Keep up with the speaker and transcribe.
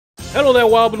Hello there,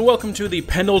 Walb, and welcome to the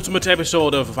penultimate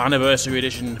episode of Anniversary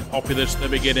Edition, Populous, the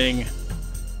beginning.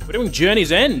 We're doing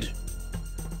Journey's End.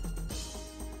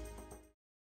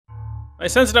 I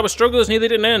sensed that our struggles nearly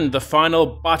didn't end. The final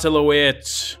battle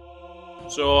awaits.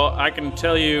 So I can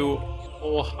tell you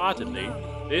wholeheartedly,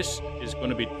 this is going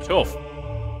to be tough.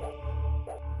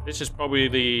 This is probably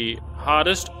the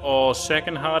hardest or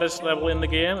second hardest level in the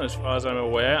game, as far as I'm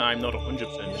aware. I'm not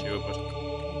 100% sure,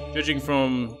 but judging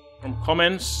from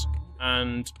comments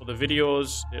and other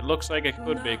videos, it looks like it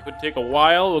could be. It could take a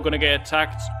while. We're going to get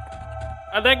attacked,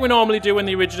 like we normally do in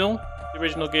the original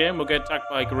game. We'll get attacked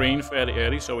by green fairly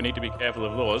early, so we need to be careful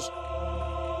of those.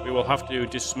 We will have to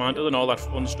dismantle and all that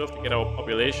fun stuff to get our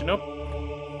population up,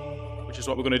 which is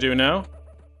what we're going to do now.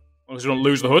 As long as we don't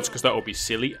lose the huts, because that would be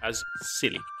silly as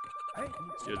silly.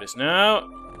 Let's do this now.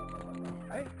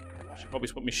 Should probably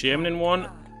put me shaman in one.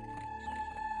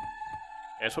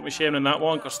 Yeah, let's put me shaman in that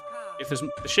one, because if there's,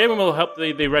 the shaman will help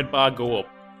the red bar go up,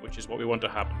 which is what we want to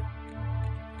happen.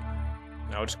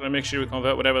 Now we're just going to make sure we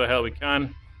convert whatever the hell we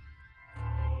can.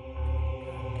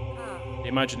 I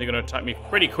imagine they're going to attack me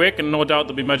pretty quick, and no doubt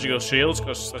there'll be magical shields,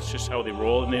 because that's just how they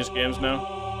roll in these games now.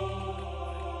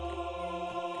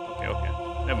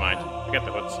 Okay. Never mind. Forget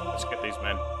the huts. Let's get these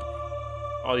men.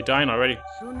 Oh, they're dying already.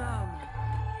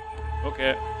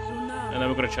 Okay. And then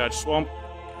we're going to charge Swamp.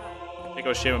 Take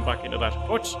our shaman back into that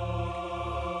hut.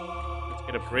 Let's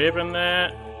get a brave in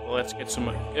there. Let's get some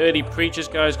early preachers,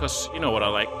 guys, because you know what I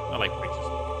like. I like preachers.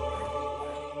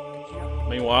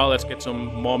 Meanwhile, let's get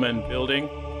some more men building.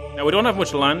 Now, we don't have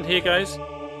much land here, guys.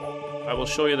 I will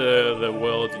show you the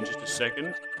world in just a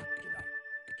second.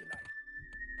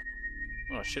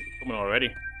 Oh, shit, they're coming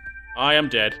already. I am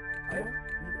dead.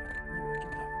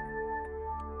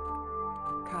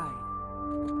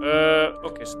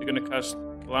 Okay, so they're going to cast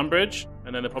Land Bridge,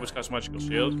 and then they'll probably cast Magical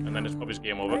Shield, and then it's probably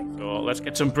game over. So let's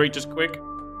get some breaches quick.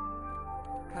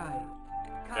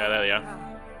 Yeah, there they are.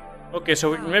 Okay,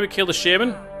 so we can maybe kill the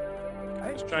shaman.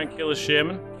 Let's try and kill the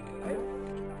shaman.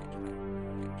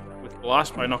 With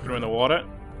Blast by knocking her in the water.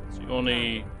 It's the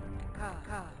only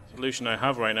solution I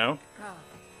have right now.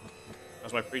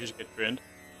 As my preachers get drained.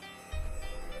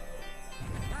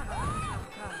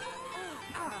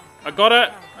 I got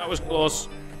it! That was close.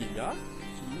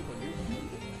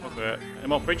 Okay, any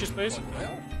more preachers, please?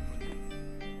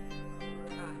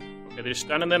 Okay, they're just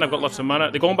standing there and I've got lots of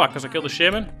mana. They're going back because I killed the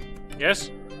shaman.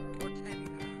 Yes?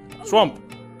 Swamp!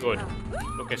 Good.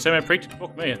 Okay, semi-preach.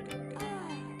 Fuck me.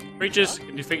 Preachers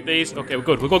can defeat these. Okay, we're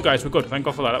good. We're good, guys. We're good. Thank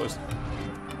God for that. That was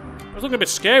looking a bit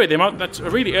scary. The amount, that's a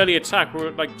really early attack. We're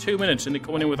at like 2 minutes and they're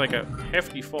coming in with like a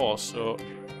hefty force, so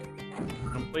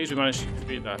I'm pleased we managed to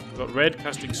defeat that. We've got red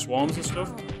casting swarms and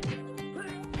stuff.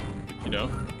 You know,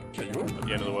 at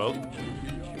the end of the world.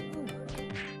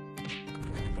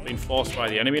 Being forced by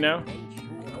the enemy now.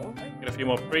 Get a few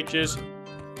more preachers.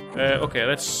 Okay,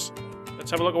 let's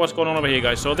have a look at what's going on over here,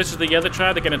 guys. So this is the other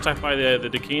tribe. They're getting attacked by the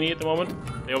Dakini at the moment.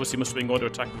 They obviously must have been going to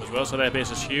attack them as well. So their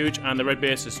base is huge, and the red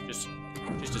base is just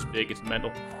as big. It's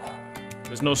mental.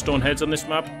 There's no stone heads on this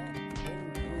map.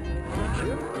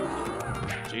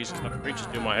 Jesus, that preacher's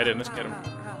doing my head in. Let's get him.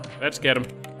 Let's get him.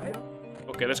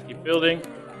 Okay, let's keep building.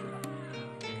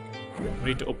 We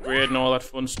need to upgrade and all that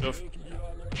fun stuff.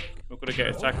 We're going to get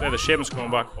attacked there. The shaman's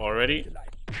coming back already.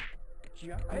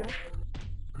 I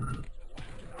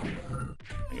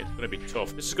think it's going to be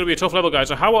tough. This is going to be a tough level, guys.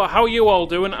 So how are you all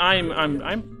doing?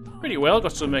 I'm pretty well.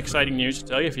 Got some exciting news to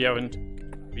tell you. If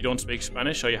you don't speak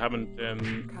Spanish or you haven't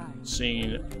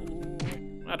seen,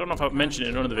 I don't know if I've mentioned it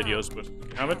in one of the videos, but if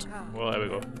you haven't, well, there we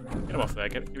go. Get him off there.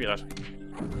 Give me that.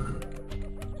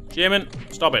 Shaman,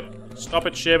 stop it. Stop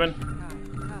it, Shaman.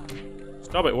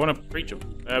 Stop it. We want to preach him.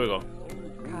 There we go.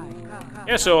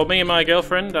 Yeah, so me and my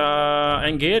girlfriend are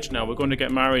engaged now. We're going to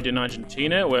get married in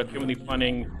Argentina. We're currently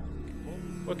planning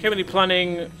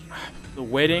the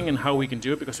wedding and how we can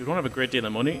do it because we don't have a great deal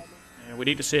of money. We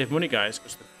need to save money, guys,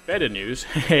 because the better news,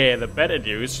 the better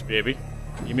news, baby.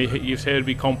 You've heard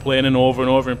me complaining over and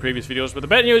over in previous videos, but the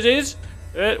better news is,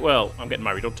 well, I'm getting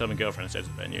married. Don't tell my girlfriend it says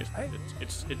the better news.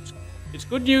 It's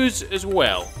good news as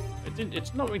well.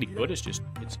 It's not really good. It's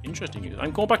interesting news.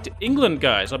 I'm going back to England,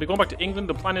 guys. I'll be going back to England.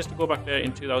 The plan is to go back there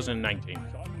in 2019.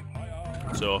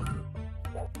 So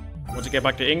once I get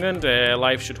back to England,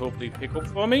 life should hopefully pick up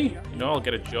for me. You know, I'll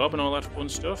get a job and all that fun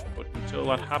stuff. But until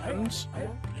that happens,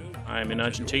 I'm in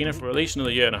Argentina for at least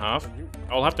another year and a half.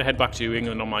 I'll have to head back to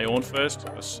England on my own first,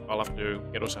 because I'll have to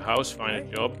get us a house, find a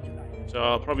job. So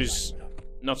I'll probably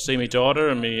not see my daughter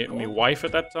and my wife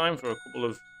at that time for a couple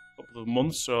of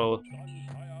months. So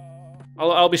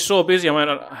I'll be so busy.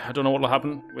 I don't know what will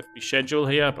happen with the schedule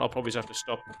here, but I'll probably just have to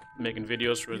stop making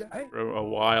videos for a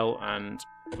while, and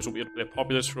I won't be able to play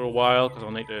Populous for a while because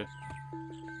I'll need to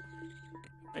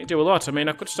do a lot. I mean,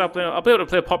 I could start playing. I'll be able to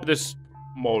play Populous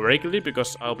more regularly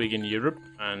because I'll be in Europe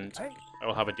and I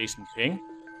will have a decent ping,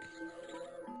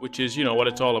 which is, you know, what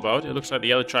it's all about. It looks like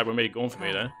the other tribe are maybe going for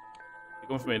me there. They're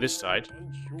going for me this side.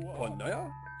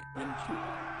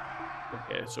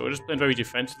 Okay, so we're just playing very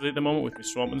defensively at the moment with my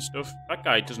swamp and stuff. That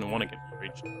guy doesn't want to get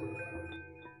breached.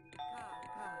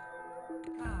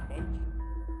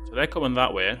 So they're coming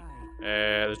that way.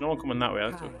 There's no one coming that way,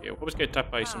 that's okay. We'll probably get attacked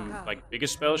by some like bigger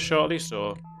spells shortly,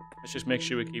 so let's just make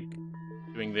sure we keep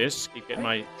doing this. Keep getting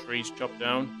my trees chopped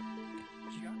down.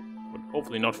 But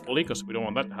hopefully not fully, because we don't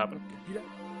want that to happen.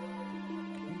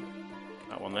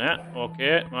 That one there.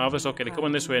 Okay, marvelous. Okay, they're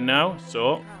coming this way now,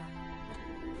 so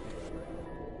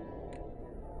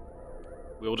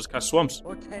we'll just cast swamps.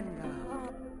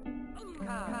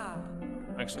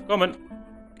 Thanks for coming.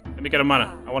 Let me get a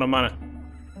mana. I want a mana.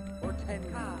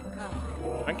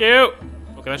 Thank you.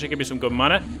 Okay, that should give me some good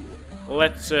mana.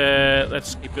 Let's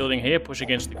keep building here. Push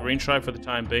against the green tribe for the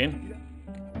time being.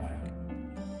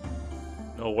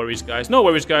 No worries, guys. No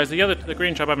worries, guys. The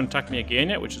green tribe haven't attacked me again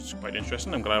yet, which is quite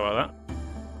interesting. I'm glad about that.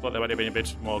 Thought they might have been a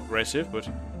bit more aggressive, but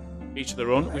each of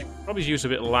their own. We should probably use a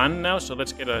bit of land now, so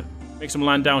let's make some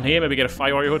land down here. Maybe get a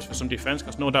fire warrior hut for some defense,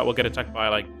 because no doubt we'll get attacked by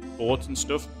like boats and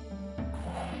stuff.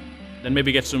 Then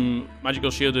maybe get some magical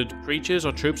shielded creatures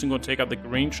or troops and go and take out the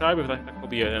green tribe. If that could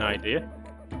be an idea.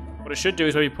 What I should do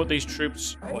is maybe put these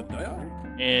troops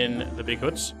in the big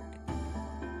huts,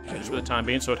 just for the time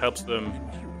being, so it helps them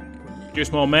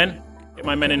produce more men. Get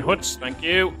my men in huts. Thank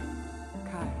you.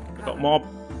 I've got more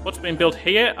huts being built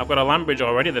here. I've got a land bridge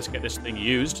already. Let's get this thing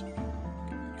used.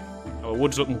 Our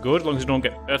wood's looking good, as long as we don't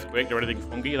get earthquake or anything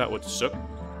funky. That would suck.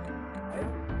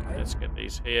 Let's get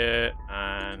these here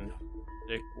and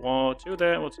take 1, 2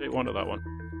 there. We'll take 1 to that one.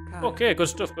 Okay, good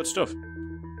stuff. Good stuff.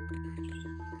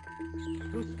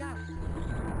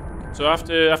 So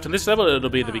after this level, it'll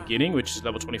be the beginning, which is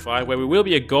level 25, where we will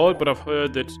be a god. But I've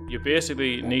heard that you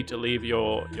basically need to leave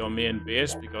your main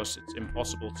base because it's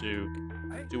impossible to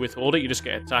withhold it. You just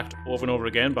get attacked over and over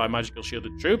again by magical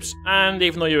shielded troops, and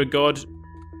even though you're a god,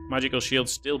 magical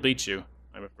shields still beat you,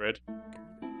 I'm afraid.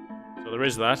 So there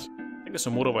is that. I think there's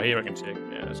some wood over here I can take.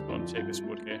 Yeah, let's go and take this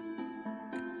wood here.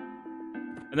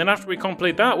 And then after we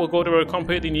complete that, we'll go to a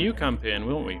completely new campaign,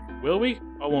 won't we? Will we?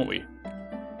 Or won't we?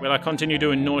 Will I continue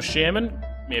doing no shaman?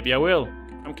 Maybe I will.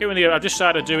 I've just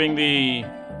started doing the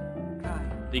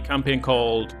campaign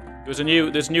called. There's a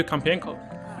new campaign called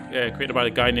created by a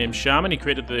guy named Shaman. He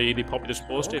created the Populous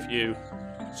poster. If you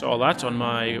saw that on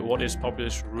my What is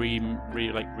Populous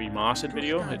remastered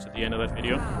video, it's at the end of that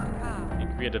video. He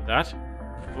created that.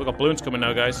 We've got balloons coming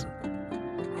now, guys.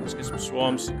 Let's get some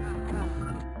swarms.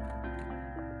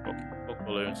 Fuck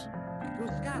balloons.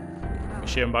 Let me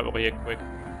share them back over here quick.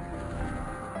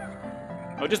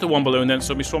 Oh, just the one balloon then,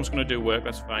 so my swarm's going to do work,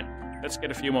 that's fine. Let's get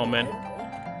a few more men.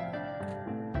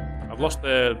 I've lost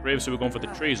the braves who were going for the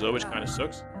trees though, which kind of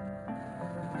sucks.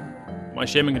 My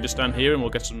shaman can just stand here and we'll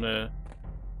get some... I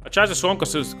charged the swarm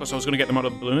because I was going to get them out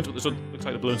of the balloons, but it looks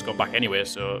like the balloons got back anyway,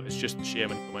 so it's just the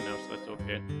shaman coming now, so that's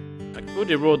okay. I could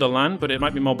erode the land, but it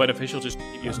might be more beneficial just to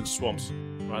keep using swamps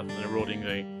rather than eroding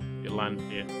the land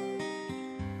here.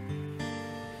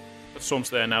 Swamps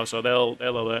there now, so they'll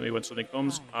alert me when something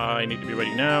comes. I need to be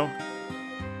ready now.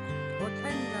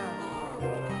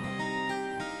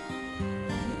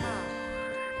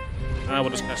 And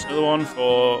we'll just cast another one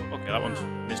for... Okay, that one's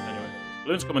missed anyway.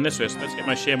 Balloon's coming this way, so let's get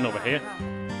my shaman over here.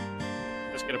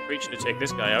 Let's get a preacher to take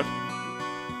this guy out.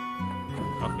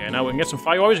 Okay, now we can get some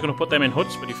fire warriors. We're going to put them in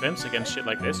huts for defense against shit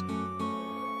like this.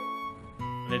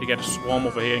 I need to get a swarm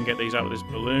over here and get these out of this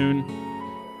balloon.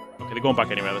 Okay, they're going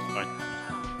back anyway, that's fine.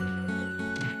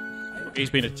 He's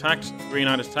been attacked. Green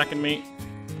Eye is attacking me.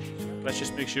 Let's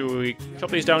just make sure we chop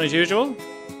these down as usual.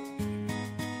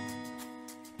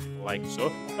 Like so.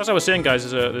 As I was saying,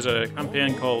 guys, there's a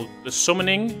campaign called The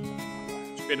Summoning.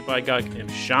 It's created by a guy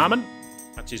named Shaman.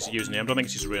 That's his username. I don't think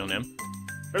it's his real name.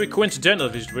 Very coincidental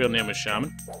if his real name was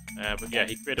Shaman. But yeah,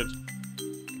 he created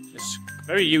this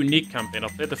very unique campaign. I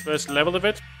played the first level of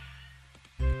it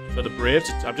for the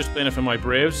Braves. I'm just playing it for my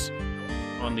Braves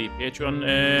on the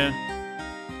Patreon.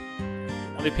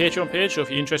 On the Patreon page, so if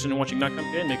you're interested in watching that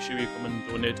campaign, make sure you come and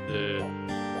donate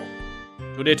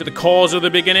to the cause of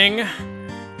the beginning. You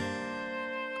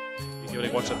can really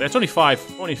watch that there. It's only five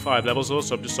levels though,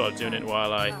 so I'm just sort of doing it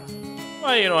while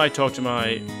I talk to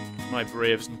my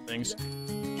Braves and things.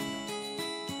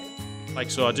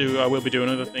 Like so, I will be doing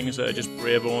other things that are just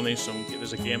Brave only.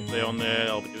 There's a gameplay on there.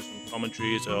 I'll be doing some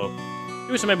commentaries or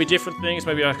do some maybe different things.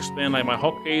 Maybe I'll explain like my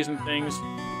hotkeys and things.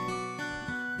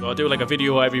 So I'll do like a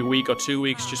video every week or 2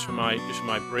 weeks just for my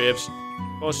Braves.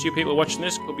 Of course, you people watching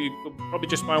this could probably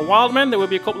just my Wildmen. There will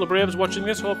be a couple of Braves watching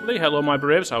this, hopefully. Hello, my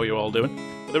Braves. How are you all doing?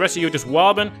 But the rest of you are just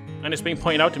Wildmen, and it's been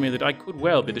pointed out to me that I could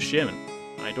well be the Shaman.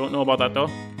 I don't know about that though.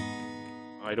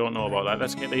 I don't know about that.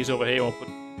 Let's get these over here. We'll put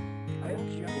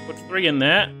 3 in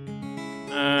there,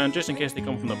 and just in case they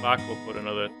come from the back, we'll put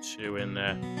another 2 in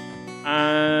there.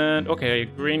 And okay,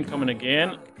 green coming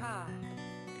again.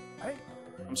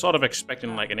 I'm sort of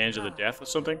expecting like an Angel of Death or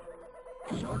something.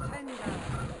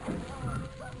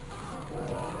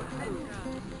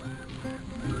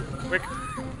 Quick.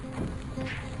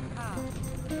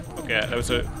 Okay, that was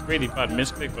a really bad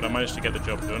misclick, but I managed to get the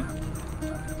job done.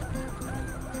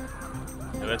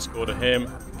 Okay, let's go to him.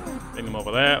 Bring them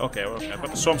over there. Okay, okay. I've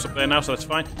got the swamps up there now, so that's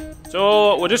fine.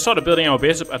 So we're just sort of building our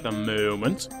base up at the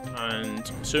moment,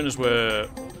 and as soon as we've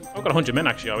got 100 men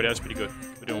actually already. That's pretty good.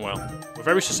 We're doing well. We're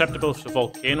very susceptible to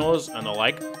volcanoes and the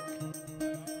like.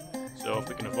 So if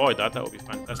we can avoid that, that would be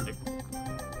fantastic.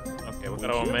 Okay, we've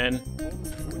got our men.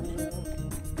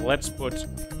 Let's put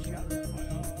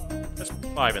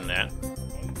 5 in there.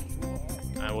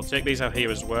 And we'll take these out here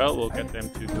as well. We'll get them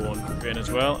to go on train as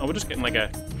well. And we're just getting like a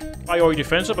Fire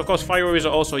defense up. Of course, Fire are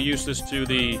also useless to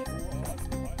the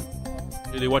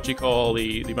what you call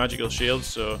the magical shields,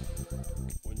 so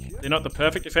they're not the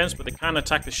perfect defense, but they can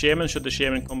attack the Shaman should the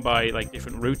Shaman come by like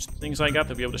different routes and things like that.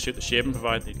 They'll be able to shoot the Shaman,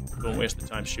 provided they don't waste the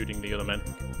time shooting the other men.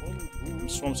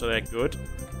 Swamps are there, good.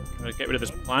 I'm going to get rid of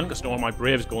this plan because I don't want my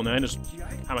Braves going there and just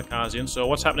kamikaze. So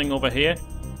what's happening over here?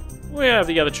 We have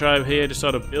the other tribe here just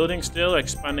sort of building still,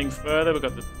 expanding further. We've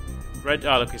got the red...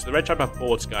 Oh, okay, so the red tribe have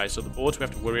boats, guys. So the boats we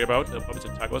have to worry about. They'll probably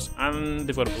attack us. And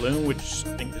they've got a balloon, which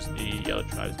I think is the yellow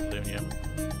tribe's balloon, yeah.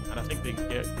 And I think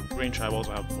the green tribe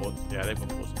also have boats. Yeah, they've got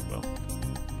boats as well.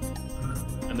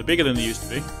 And they're bigger than they used to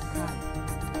be.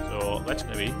 So let's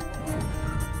maybe...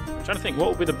 I'm trying to think what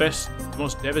would be the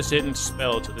most devastating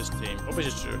spell to this team. Probably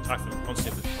just to attack them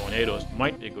constantly with tornadoes.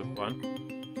 Might be a good plan.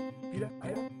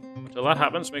 Until that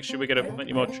happens, make sure we get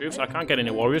plenty more troops. I can't get any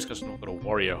warriors because I've not got a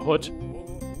warrior hut.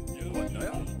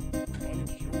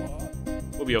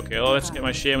 We'll be okay. Well, let's get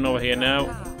my shaman over here now.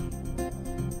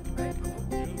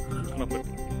 I'm gonna put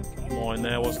more in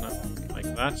there, wasn't it?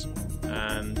 Like that.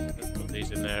 And let's put these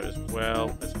in there as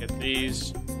well. Let's get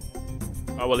these.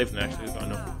 Oh, we'll leave them there actually. We've got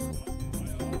enough.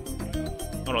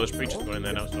 Oh no, there's creatures going in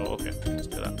there now, so okay. Let's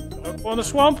do that. Go on the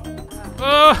swamp!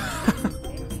 Oh!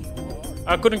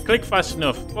 I couldn't click fast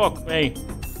enough. Fuck me.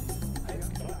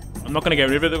 I'm not going to get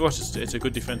rid of it, of course. It's a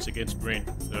good defense against green.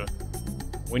 So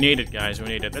we need it, guys. We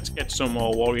need it. Let's get some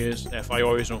more warriors, fire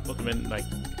warriors, and we'll put them in like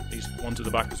these ones at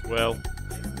the back as well.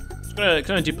 It's going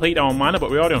to deplete our mana,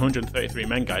 but we're already 133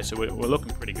 men, guys, so we're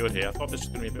looking pretty good here. I thought this was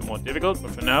going to be a bit more difficult,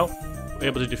 but for now, we're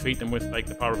able to defeat them with like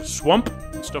the power of swamp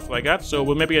and stuff like that. So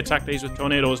we'll maybe attack these with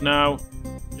tornadoes now.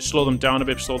 Just slow them down a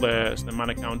bit, slow the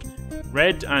mana count.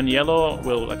 Red and yellow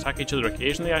will attack each other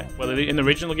occasionally. Well, in the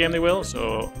original game they will,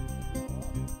 so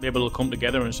be able to come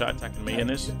together and start attacking me in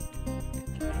this.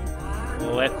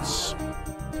 Let's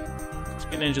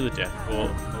get into the death ball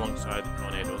alongside the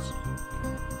tornadoes.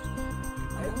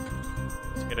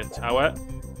 Let's get a tower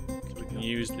so we can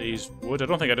use these wood. I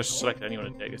don't think I just selected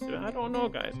anyone to take us to it. I don't know,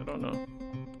 guys. I don't know.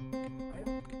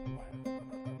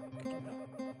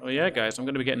 Oh yeah, guys, I'm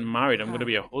going to be getting married. I'm going to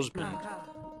be a husband.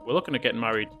 We're looking at getting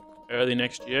married early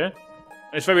next year.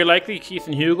 And it's very likely Keith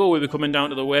and Hugo will be coming down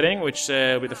to the wedding, which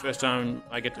will be the first time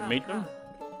I get to meet them.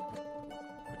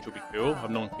 Which will be cool.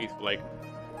 I've known Keith for like,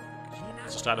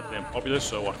 since I started playing Populous,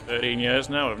 so what, 13 years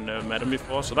now? I've never met him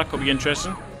before, so that could be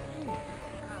interesting.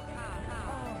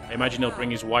 I imagine he'll bring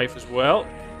his wife as well.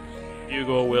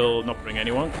 Hugo will not bring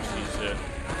anyone, because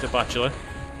he's a bachelor.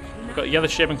 We've got the other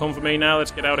ship and come for me now.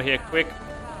 Let's get out of here quick.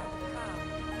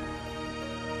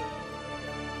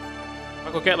 If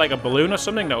I could get like a balloon or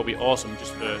something, that would be awesome,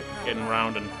 just for getting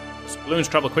around. And balloons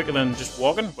travel quicker than just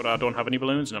walking, but I don't have any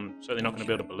balloons, and I'm certainly not going to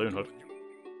build a balloon hut.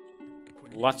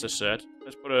 Lots of set.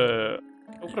 Let's put a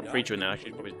preacher in there.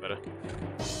 Actually, probably better.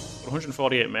 Put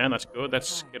 148 men. That's good.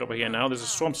 Let's get over here now. There's a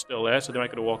swamp still there, so they might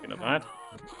get to walk into that.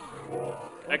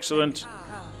 Excellent.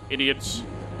 Idiots.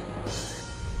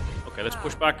 Okay, let's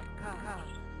push back.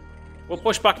 We'll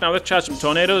push back now. Let's charge some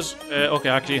tornadoes. Okay,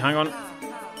 actually, hang on.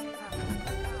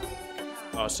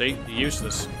 Oh, see? They're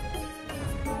useless.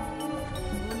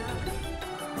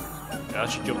 Yeah, I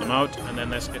should jump them out, and then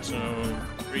let's get some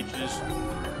creatures.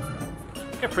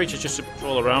 Get creatures just to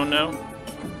patrol around now.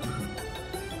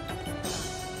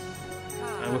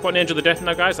 And we've got an Angel of Death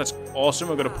now, guys. That's awesome.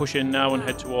 We're going to push in now and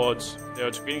head towards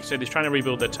the green. So they're trying to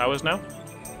rebuild their towers now.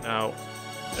 Now,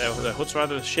 the huts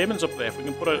rather, the shaman's up there. If we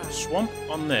can put a swamp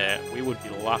on there, we would be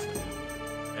laughing.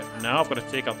 Now I've got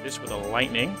to take out this with a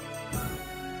lightning.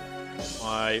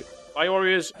 My fire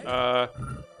warriors are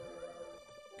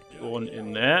going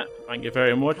in there. Thank you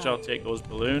very much. I'll take those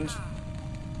balloons.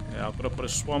 Yeah, I've got to put a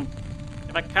swamp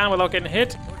if I can without getting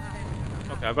hit.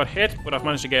 Okay, I've got hit, but I've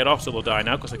managed to get it off, so they'll die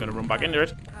now because they're going to run back into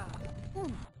it.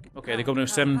 Okay, they're going to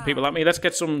send people at me. Let's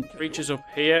get some creatures up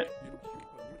here.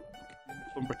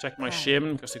 Come protect my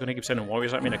shaman because they're going to keep sending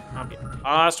warriors at me. And I can't be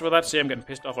asked with that. See, I'm getting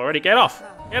pissed off already. Get off!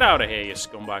 Get out of here, you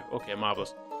scumbag. Okay,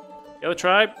 marvelous. The other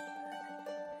tribe.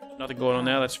 Nothing going on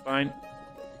there. That's fine.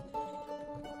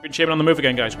 Green shaman on the move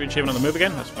again, guys. Green shaman on the move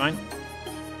again. That's fine.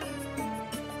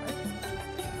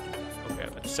 Okay,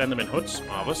 let's send them in huts.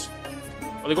 Marvelous.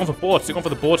 Oh, they're going for boats. They're going for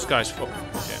the boats, guys. Fuck.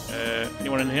 Okay.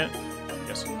 Anyone in here?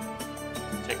 Yes.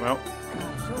 Take them out.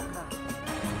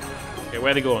 Okay,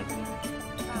 where are they going?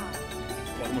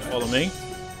 One will follow me.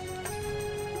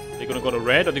 Are they going to go to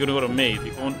red or are they going to go to me?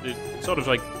 They're sort of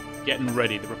like getting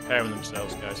ready. They're preparing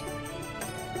themselves, guys.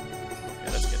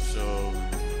 Okay, let's get some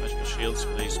magical shields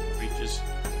for these creatures.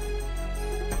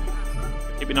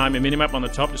 Keep an eye on my minimap on the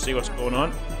top to see what's going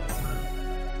on.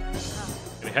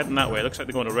 They're heading that way. Looks like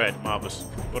they're going to red. Marvelous.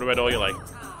 Go to red all you like.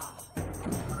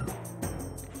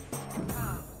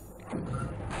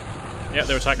 Yeah,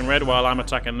 they're attacking red while I'm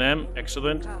attacking them.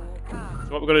 Excellent. So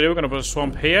what we're going to do, we're going to put a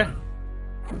swamp here.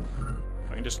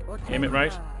 If I can just aim it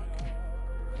right.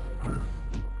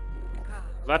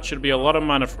 That should be a lot of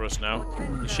mana for us now.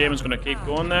 The shaman's going to keep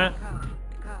going there.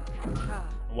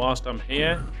 And whilst I'm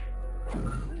here...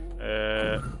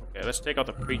 okay, let's take out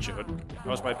the preacher hood.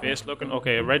 How's my base looking?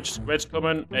 Okay, red's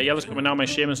coming. Yellow's coming now. My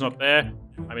shaman's not there.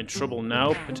 I'm in trouble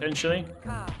now, potentially.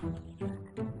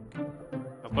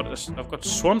 I've got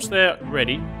swamps there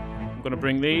ready. I'm going to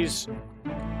bring these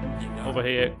over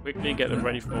here quickly, get them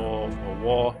ready for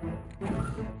war.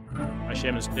 My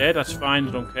shaman's dead. That's fine.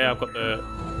 I don't care. I've got the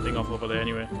thing off over there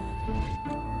anyway.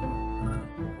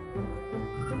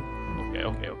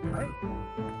 Okay.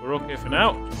 We're okay for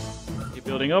now. Keep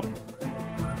building up.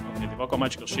 Okay, they've all got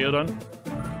magical shield on.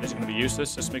 This is going to be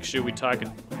useless. Let's make sure we target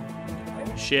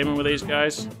shaman with these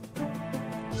guys.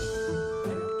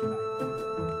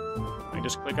 I can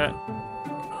just click it.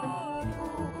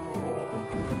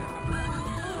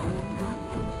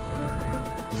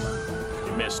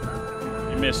 You missed.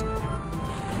 You missed.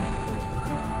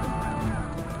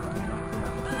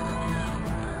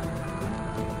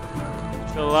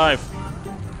 Still alive.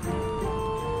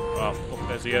 Oh, fuck,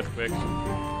 there's the earthquake.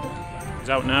 He's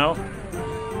out now.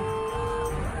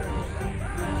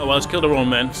 Oh well, it's killed our own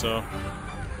men, so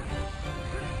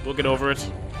we'll get over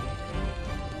it.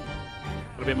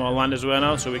 Got a bit more land as well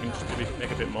now, so we can just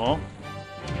make a bit more.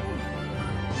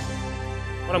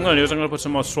 What I'm going to do is I'm going to put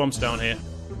some more swamps down here,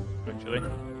 actually.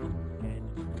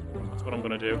 That's what I'm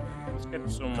going to do. Let's get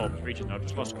some more creatures now.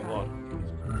 Just lost a lot.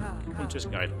 Come to this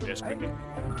guy, yes, quickly.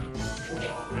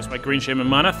 There's my green shaman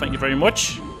mana, thank you very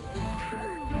much.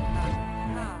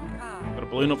 Got a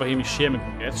balloon over here my shaman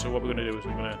can get, so what we're going to do is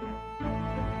we're going to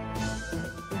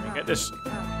get this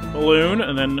balloon,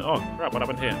 and then, oh crap, what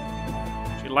happened here?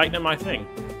 She lightning my thing.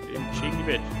 Cheeky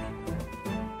bitch.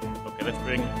 Okay, let's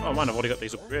bring, oh man, I've already got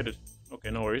these upgraded. Okay,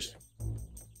 no worries.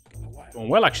 Going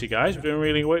well actually, guys. We're doing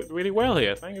really well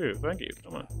here. Thank you,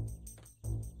 come on.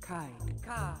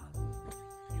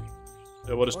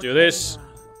 So we'll just do this,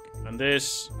 and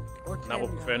this, and that will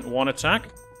prevent one attack.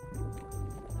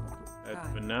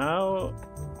 For now,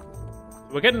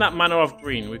 we're getting that mana off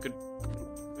green. We can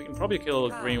probably kill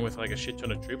green with like a shit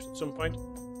ton of troops at some point.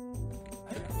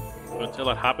 But until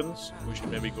that happens, we should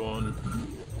maybe go and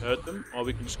hurt them, or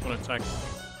we can just go and attack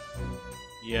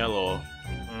yellow.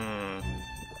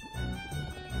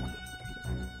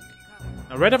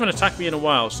 Now red haven't attacked me in a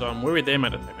while, so I'm worried they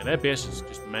might attack me. Their base is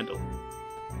just mental.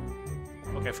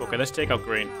 Okay, fuck it, let's take out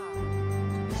green.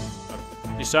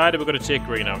 I've decided we're going to take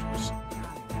green out.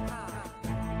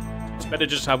 It's better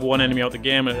just have one enemy out the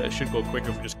game, and it should go quicker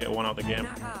if we just get one out the game.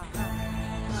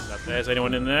 There's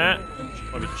anyone in there? Should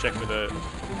probably check with a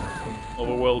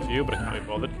overworld view, but I can't be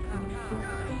bothered.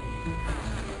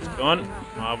 It's gone.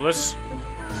 Marvelous.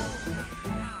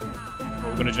 What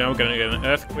we're going to do now, we're going to get an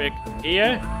earthquake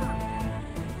here.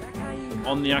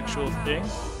 On the actual thing.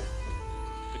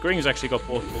 The green's actually got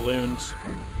both balloons.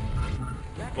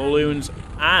 Balloons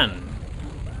and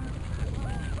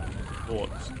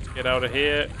boats. Let's get out of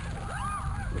here.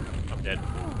 I'm dead.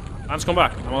 Let's come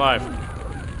back. I'm alive.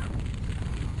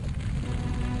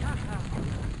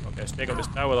 Okay, let's take out this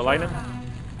tower with a lightning.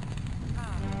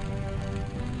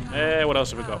 What else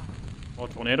have we got? More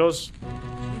tornadoes.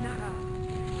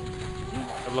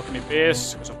 have a look at my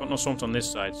base, because I've got no swamps on this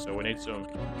side, so we need some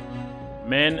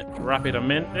men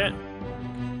rapidamente.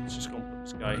 Let's just go and put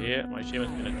this guy here. My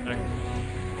shaman's been attacked.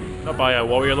 Not by a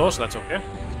warrior though, so that's okay.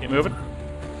 Let's keep moving.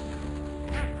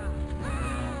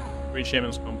 Green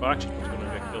shaman's come back. She's going to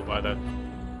get killed by the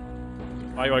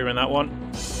fire warrior in that one.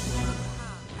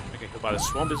 Get killed by the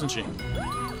swamp, isn't she?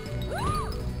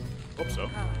 Hope so.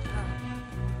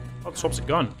 Oh, the swamps are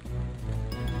gone.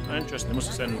 Interesting. They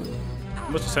must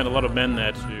have sent a lot of men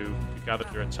there to gather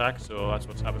to attack, so that's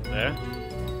what's happened there.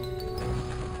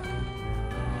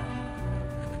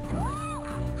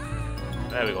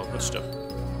 There we go. Good stuff.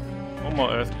 One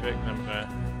more earthquake, and I'm gonna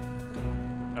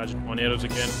charge tornadoes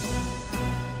again.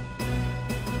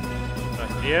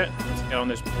 Back here. Let's get on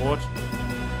this board.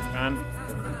 And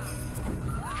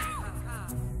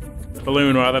the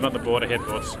balloon, rather, not the board. I hit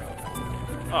boats.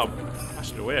 Oh,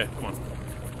 pass it away. Come on.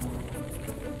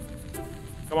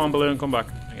 Come on, balloon, come back.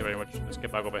 Thank you very much. Let's get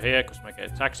back over here, because we might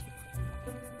get attacked.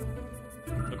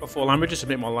 I've got 4 land bridges, a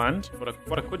bit more land.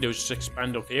 What I could do is just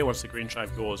expand up here once the green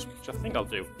tribe goes, which I think I'll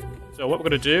do. So what we're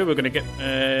going to do, we're going to get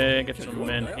some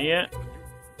men here.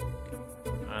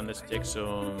 And let's take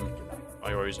some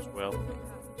fire warriors as well.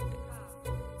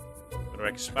 We're going to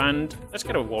expand. Let's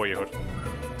get a warrior hood.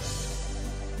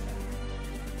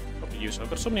 Probably useful. I've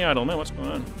got so many idle men. What's going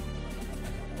on?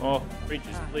 Oh,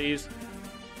 creatures, please.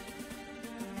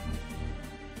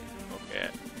 Okay,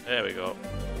 there we go.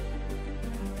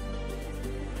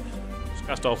 Just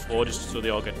cast all 4 just so they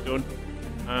all get done.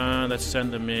 And let's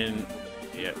send them in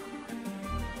here.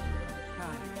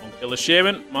 Won't kill the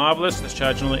shaman. Marvellous. Let's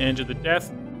charge another angel to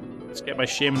death. Let's get my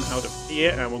shaman out of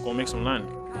here and we'll go make some land.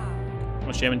 Come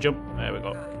on, shaman, jump. There we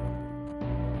go.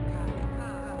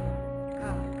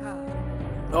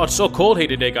 Oh, it's so cold here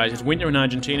today, guys. It's winter in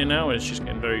Argentina now, and it's just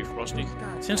getting very frosty.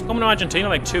 Since coming to Argentina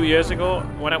like 2 years ago,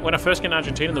 when I first came to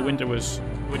Argentina, the winter was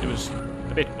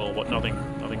a bit cold, but nothing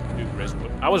too crazy.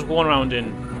 But I was going around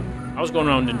in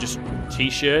just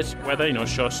t-shirt weather, you know,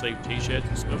 short sleeve t-shirts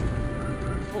and stuff.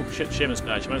 Oh shit, shaman's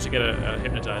died. She managed to get a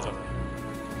hypnotizer.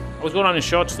 I was going around in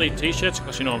short sleeve t-shirts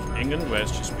because, you know, I'm from England, where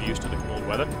it's just we're used to the cold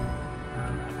weather.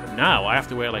 But now I have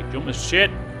to wear like jumpers.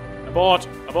 Shit! Abort!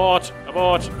 Abort!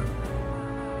 Abort!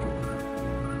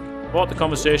 Abort the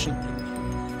conversation.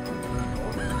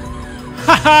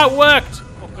 Haha! It worked!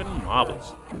 Fucking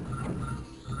marvellous.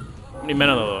 How many men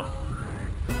are there though?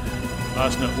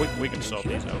 That's no, we can sort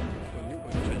these out.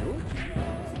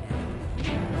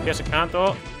 Guess I can't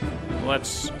though.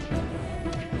 Let's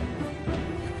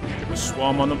drip a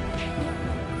swarm on them.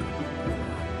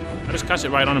 I just cast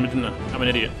it right on them, didn't I? I'm an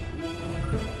idiot.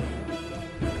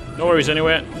 No worries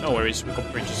anyway. No worries. We've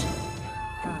got breaches.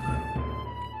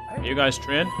 You guys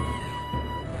train.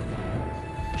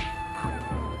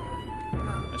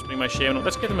 Let's bring my shaman up.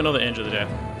 Let's give them another angel of the death.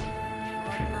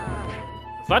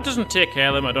 If that doesn't take care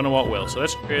of them, I don't know what will. So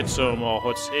let's create some more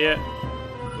huts here.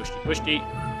 Pushty, pushty.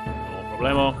 No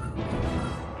problemo.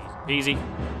 Easy.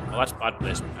 Well, that's bad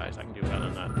placement, guys. I can do better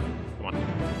than that. Come on.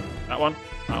 That one,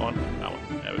 that one, that one.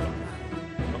 There we go.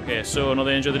 Okay, so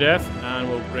another angel of the death. And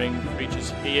we'll bring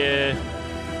creatures here.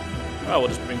 Oh, we'll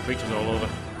just bring creatures all over.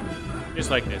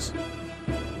 Just like this.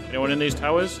 Anyone in these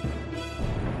towers?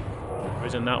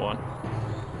 Who's in that one?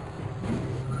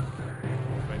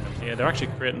 Bring them here. They're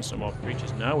actually creating some more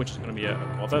creatures now, which is going to be a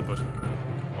bother, but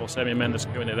I'll send me men that's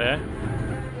currently there.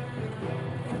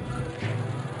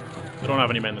 I don't have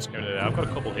any men that's currently there. I've got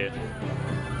a couple here.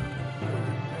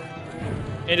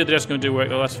 Angel of the Death's going to do work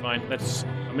though, that's fine.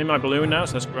 I'm in my balloon now,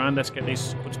 so that's grand. Let's get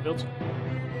these huts built.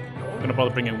 I'm going to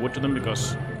bother bringing wood to them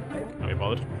because I can't be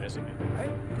bothered, basically.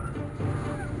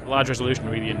 Large resolution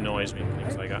really annoys me,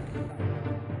 things like that.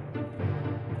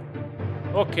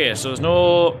 Okay, so there's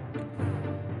no...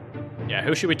 Yeah,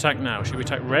 who should we attack now? Should we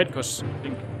attack red? Because I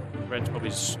think red's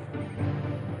probably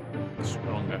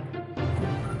stronger.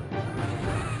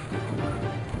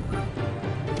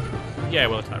 Yeah,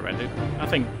 we'll attack red, dude. I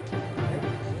think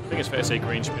it's fair to say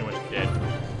green's pretty much dead. I'm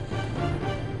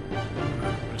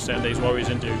going to send these warriors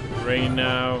into green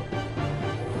now.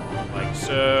 Like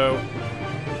so.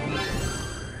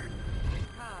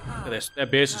 Look at this. Their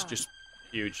base is just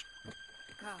huge.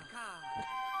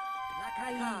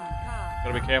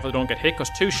 Gotta be careful they don't get hit,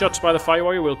 because 2 shots by the fire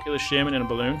warrior will kill a shaman in a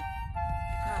balloon.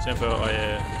 Same for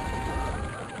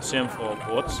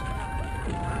boats. So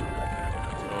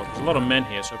there's a lot of men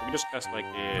here, so if we can just cast like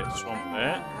a swamp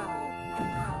there. Then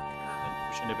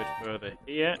push in a bit further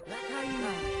here.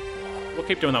 We'll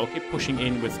keep doing that, we'll keep pushing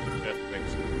in with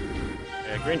earthquakes.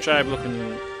 Green tribe looking,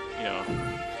 you know,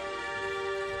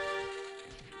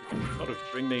 sort of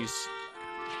bring these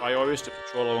fire warriors to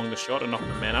patrol along the shore and knock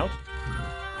the men out.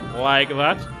 Like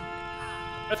that.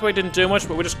 Earthquake didn't do much,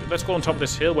 but let's go on top of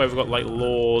this hill where we've got like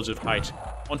loads of height.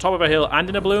 On top of a hill and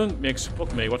in a balloon makes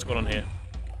fuck me. What's going on here?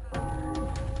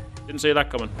 Didn't see that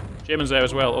coming. Shaman's there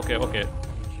as well. Okay, okay.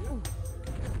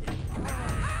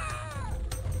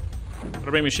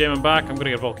 Gotta bring me Shaman back. I'm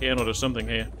gonna get volcanoed or something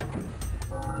here.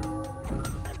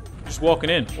 Just walking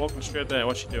in, walking straight there.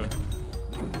 What's she doing?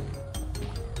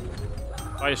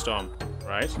 Firestorm.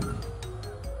 Right.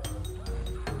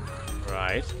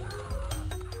 Right.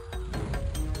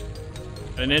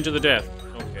 And an Angel of the Death.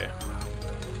 Okay.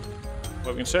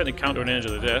 Well, we can certainly counter an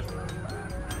Angel of the Death.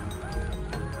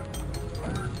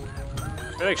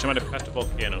 I feel like she might have passed a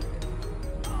volcano.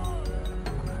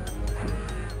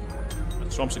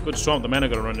 That swamp's a good swamp. The men are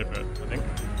going to run into it, I think.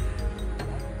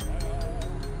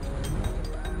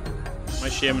 My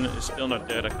Shaman is still not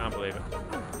dead. I can't believe it.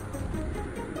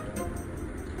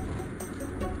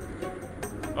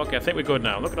 Okay, I think we're good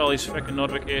now. Look at all these freaking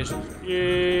notifications.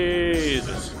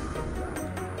 Jesus.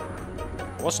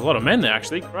 I lost a lot of men there,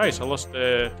 actually. Christ, I lost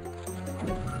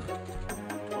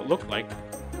what looked like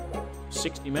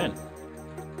 60 men.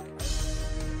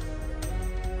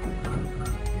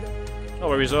 No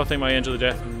worries, I think my Angel of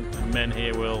Death and men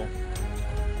here will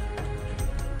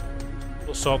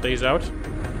sort these out.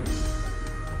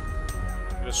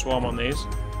 Get a swarm on these.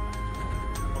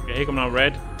 Okay, here come now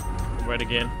red. Red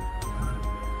again.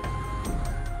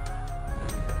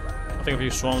 I think a few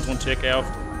swarms won't take care of.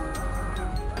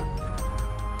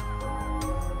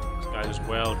 These guys as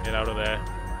well, get out of there.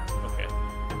 Okay,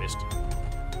 missed.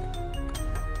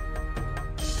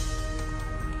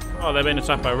 Oh, they're being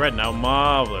attacked by red now.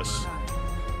 Marvellous.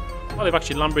 Oh, they've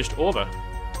actually land bridged over.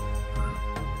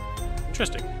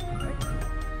 Interesting.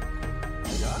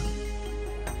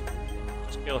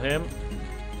 Just kill him,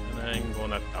 and then go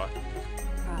on that tower.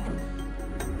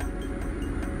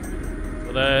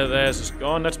 So there's just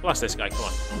gone. Let's blast this guy. Come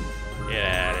on. Get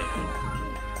out of here.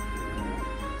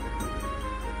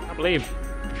 I can't believe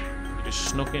he just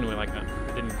snuck in with like that.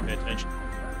 I didn't pay attention.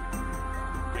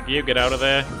 Thank you. Get out of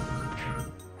there.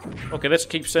 Okay, let's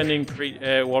keep sending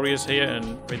warriors here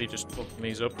and really just fucking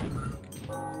these up.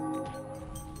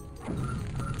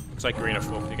 Looks like green are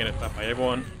fucked. They're getting attacked by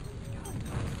everyone.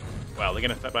 Well, they're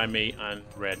getting attacked by me and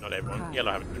red, not everyone.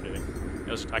 Yellow haven't done anything.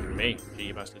 Yellow's attacking me. Gee,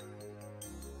 you bastard.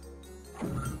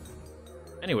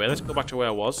 Anyway, let's go back to where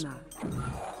I was.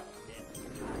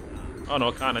 Oh no,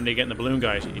 I can't. I need to get in the balloon,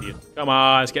 guys, you idiot. Come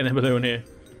on, let's get in the balloon here.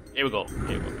 Here we go.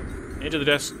 Here we go. Angel of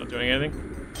the Death, not doing anything.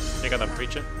 Take out that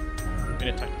preacher. Been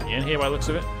attacked again here by the looks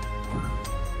of it.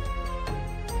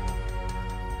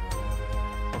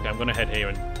 Okay, I'm gonna head here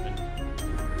and...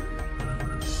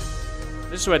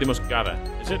 This is where they must gather,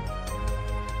 is it?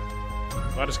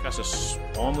 If I just cast a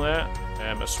swarm there,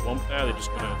 a swamp there, they're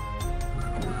just gonna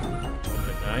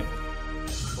die.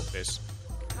 Fuck this.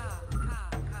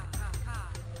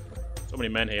 So many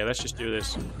men here, let's just do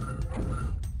this.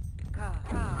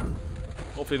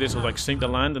 Hopefully this will like sink the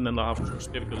land and then they'll have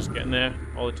difficulties getting there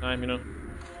all the time, you know.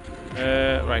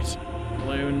 Right.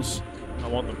 Balloons. I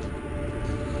want them.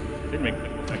 Didn't make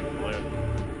them affect the balloon.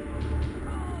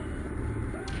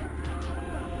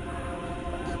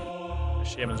 The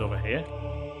shaman's over here.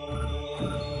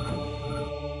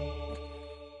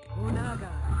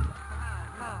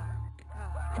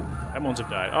 Them ones have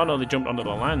died. Oh no, they jumped onto the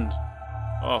land.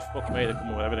 Oh fuck me, they're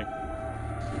coming with everything.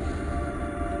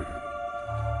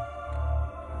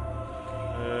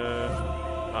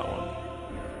 That one.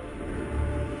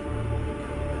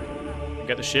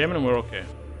 Get the shaman and we're okay.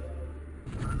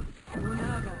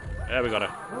 Yeah, we got it.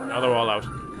 Now they're all out.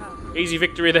 Easy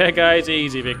victory there, guys.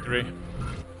 Easy victory.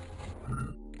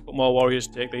 Put more warriors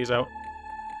to take these out.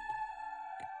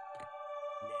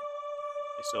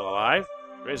 He's still alive?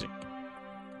 Where is he?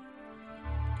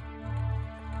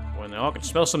 Go in there. Oh, I can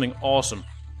smell something awesome.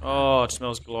 Oh, it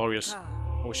smells glorious.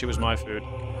 I wish it was my food.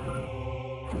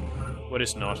 But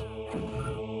it's not.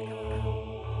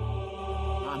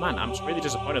 Ah, man, I'm just really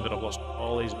disappointed that I've lost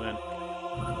all these men.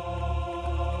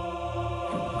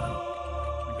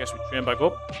 I guess we train back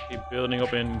up. Keep building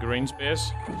up in green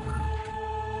space.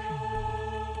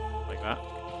 Like that.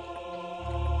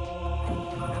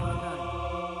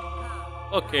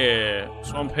 Okay,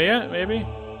 swamp here, maybe?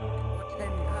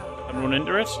 And run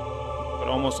into it. But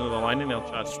almost into the lining, they'll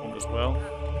try to swamp as well.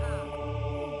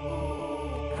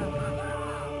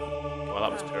 Well,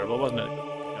 that was terrible, wasn't it?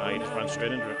 Yeah, he just ran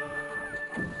straight into it.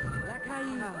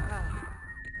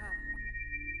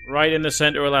 Right in the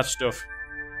center of that stuff.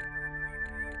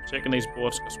 Taking these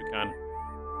boats because we can.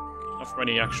 Not for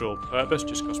any actual purpose,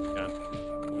 just because we can.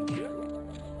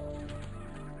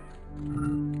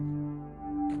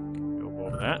 Go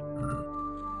over that.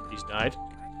 He's died.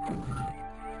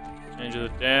 Angel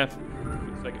of Death.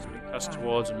 Looks like it's been cast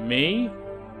towards me.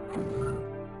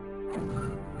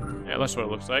 Yeah, that's what it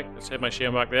looks like. Let's hit my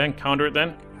Shaman back there and counter it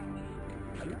then.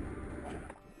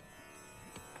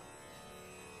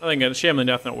 I think the Shaman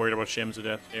of Death, not worried about Shamans of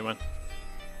Death. Here, man.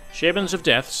 Shamans of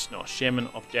Deaths? No, Shaman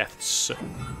of Deaths.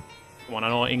 Come on, I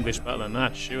know English better than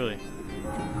that, surely.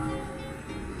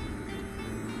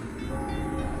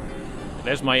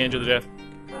 There's my Angel of Death.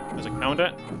 There's a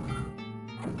counter.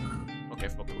 Okay,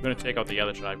 fuck it. We're going to take out the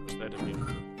other tribe because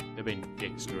they've been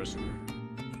dicks to us.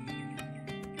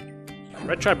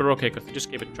 Red tribe are okay because they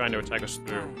just keep trying to attack us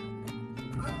through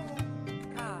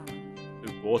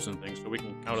boats and things, so we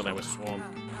can counter them with Swarm.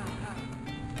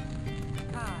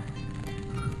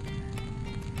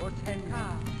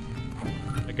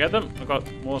 I get them. I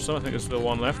got more of some. I think there's still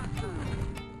one left.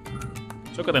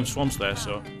 So I got them swamps there,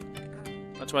 so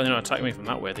that's why they're not attacking me from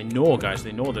that way. They know, guys.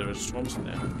 They know there are swamps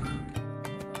there.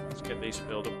 Let's get these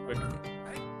filled up quick.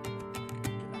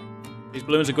 These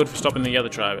balloons are good for stopping the other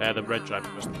tribe, the red tribe,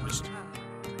 because they just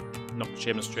knock the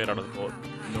Shaman straight out of the boat.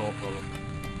 No problem.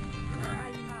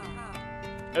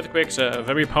 Earthquakes are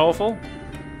very powerful,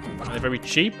 and they're very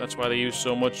cheap. That's why they use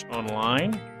so much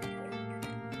online.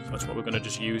 So that's what we're going to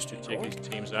just use to take these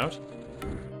teams out.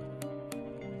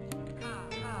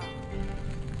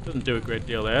 Doesn't do a great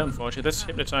deal there, unfortunately. Let's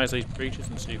hypnotize these creatures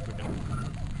and see if we can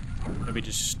maybe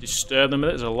just disturb them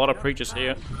with it. There's a lot of creatures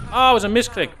here. Oh, it was a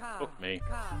misclick! Fuck me.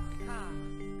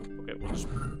 Okay, we'll just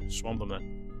swamp them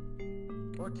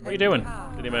then. What are you doing?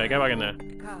 Get back in there.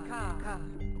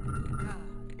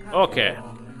 Okay.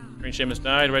 Green Shaman's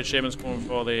died. Red Shaman's coming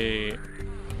for the...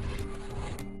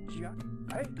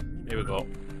 Here we go.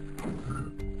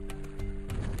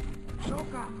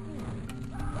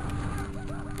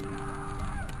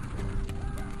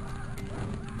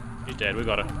 He's dead. We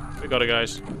got it. We got it,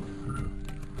 guys.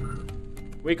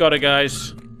 We got it,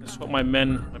 guys. Let's hope my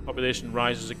population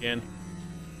rises again.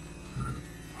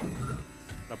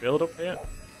 Can I build up here?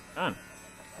 Can.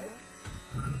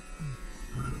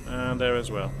 And there as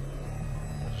well.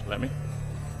 Just let me.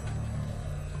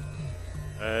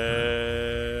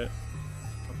 Okay,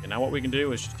 now what we can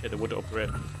do is just take the wood to upgrade.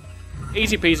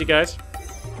 Easy peasy, guys.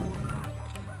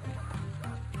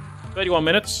 31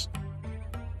 minutes.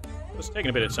 It's taking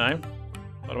a bit of time.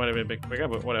 Thought it might have been a bit quicker,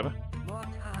 but whatever.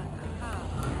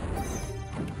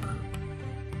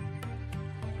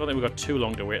 Don't think we've got too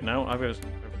long to wait now. I've got a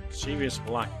serious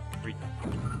lack of free.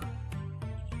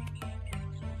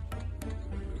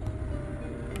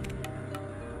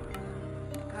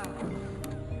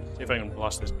 See if I can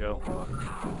blast this girl.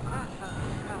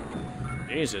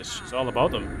 Jesus, she's all about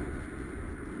them.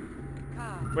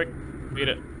 Quick, beat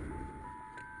it.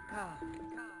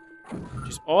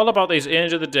 She's all about these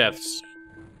Angel of the Deaths.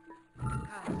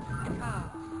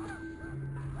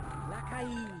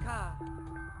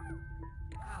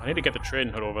 I need to get the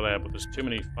trading hut over there, but there's too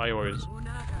many fire warriors.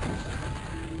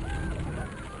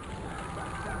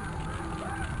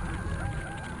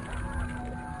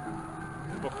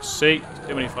 Fuck's sake,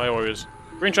 too many fire warriors.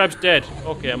 Green tribe's dead.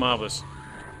 Okay, marvelous.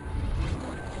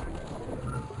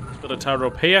 Let's build a tower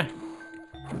up here.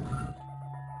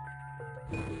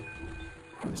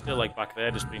 They're still like back there,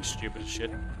 just being stupid as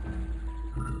shit.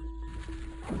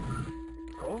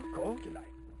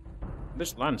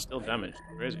 This land's still damaged.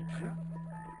 Crazy.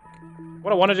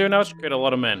 What I want to do now is create a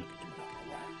lot of men.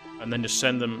 And then just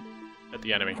send them at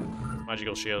the enemy.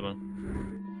 Magical shield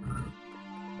them.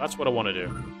 That's what I want to do.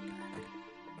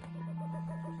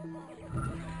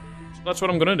 So that's what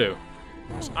I'm going to do.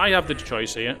 I have the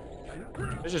choice here.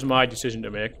 This is my decision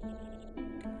to make.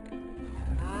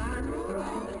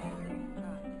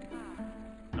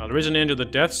 Now, there is an Angel of the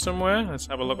Death somewhere. Let's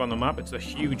have a look on the map. It's a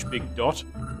huge big dot.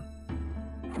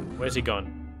 Where's he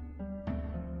gone?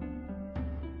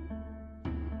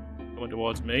 Coming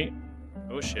towards me.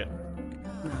 Oh shit.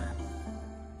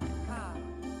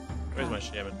 Where's my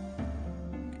shaman?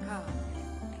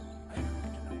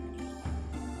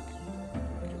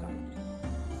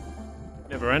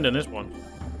 Never ending this one.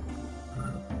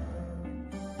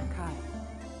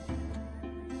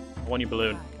 I want your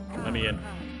balloon. Let me in.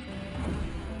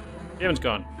 Shaman's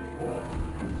gone.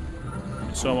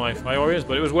 I saw my fire warriors,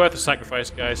 but it was worth the sacrifice,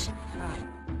 guys.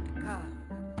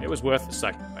 It was worth the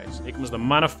sacrifice. Here comes the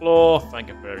mana floor. Thank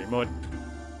you very much.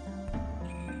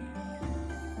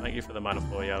 Thank you for the mana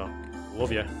floor, Yellow.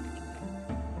 Love you.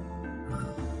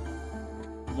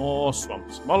 More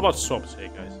swamps. I'm all about swamps here,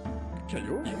 guys.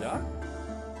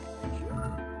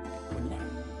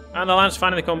 And the land's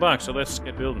finally come back, so let's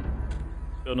get building.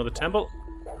 Build another temple.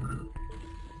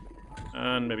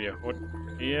 And maybe a hut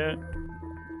here.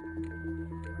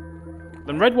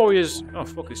 The red warriors... Oh,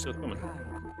 fuck, he's still coming.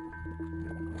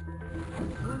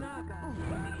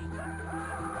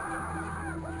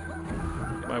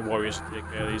 my warriors to take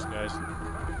care of these guys.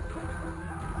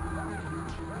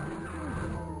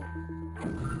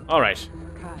 Alright.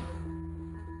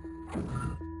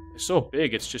 They're so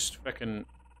big, it's just fucking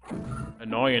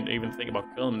annoying to even think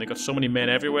about killing them. They got so many men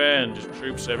everywhere and just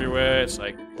troops everywhere. It's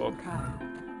like, fuck.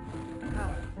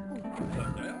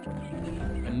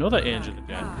 Another Angel of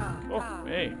Death. Fuck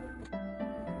me.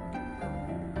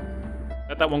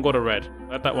 Let that one go to red.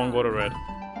 Let that one go to red.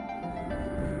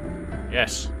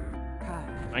 Yes.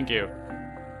 Thank you.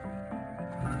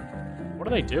 What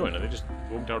are they doing? Are they just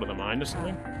bugged out of the mind or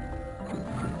something?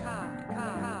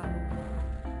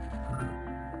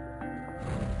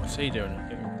 What's he doing?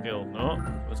 Getting killed? No?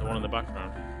 There's the one in the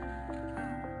background.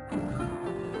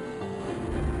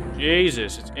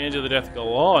 Jesus, it's Angel of the Death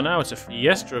galore. Now it's a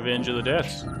fiesta of Angel of the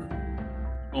Deaths.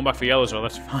 Going back for yellow as well,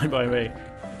 that's fine by me.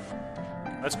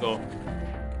 Let's go.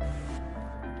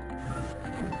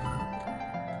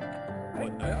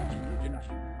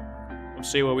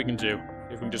 Let's see what we can do.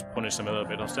 If we can just punish them a little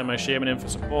bit. I'll send my shaman in for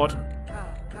support.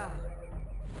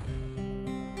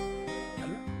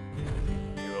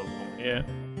 You will come here.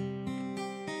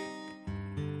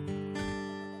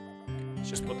 Let's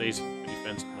just put these in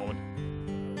defense at the moment.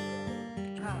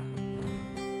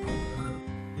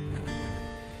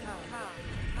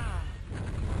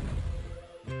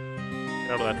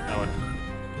 Get out of that tower.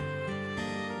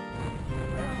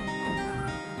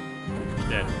 He's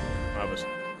dead. Marvelous.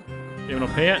 Even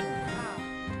up here.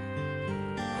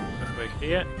 Earthquake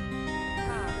here.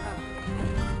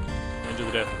 Angel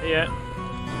of the Death here.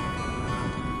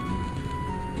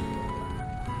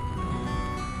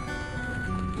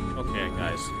 Okay,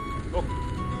 guys. Oh,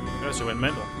 guys went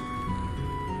mental.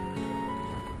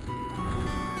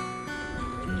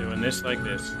 Doing this like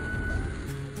this.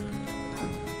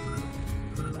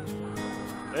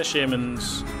 Their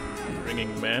shamans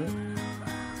bringing men.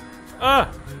 Ah!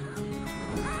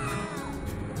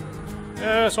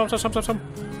 Swamp. Did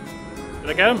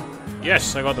I get him?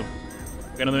 Yes, I got them.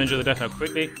 We're getting them into the death now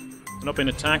quickly. They're not being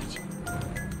attacked.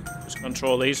 Just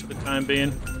control these for the time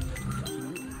being.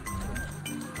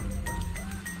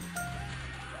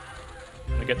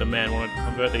 I get the men. Want to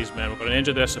convert these men. We've got an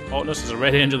Angel of the Death supporting us. There's a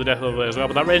red Angel of the Death over there as well.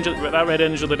 But that red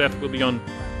Angel of the Death will be on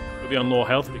low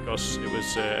health because it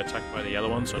was attacked by the yellow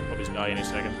one, so it'll probably die any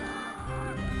second.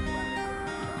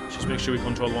 Just make sure we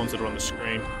control the ones that are on the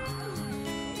screen.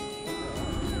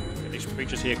 Get these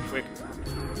creatures here quick.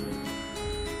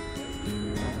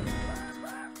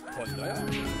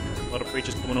 A lot of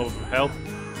creatures coming over for help.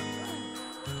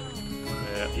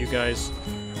 You guys,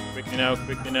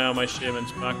 quickly now, my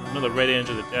shaman's back. Another red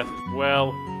Angel of the Death as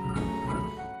well.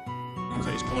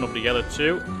 So he's coming over to yellow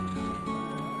too.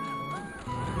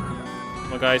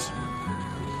 Come on, guys.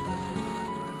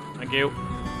 Thank you.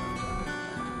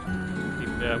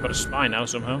 I've got a spy now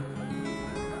somehow.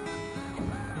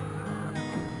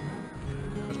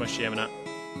 Where's my shaman at?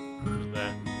 He's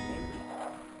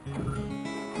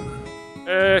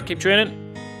there. Keep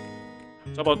training.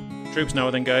 It's all about troops now,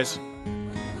 I think, guys.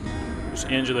 Just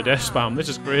Angel of the Death spam. This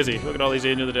is crazy. Look at all these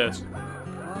Angel of the Deaths.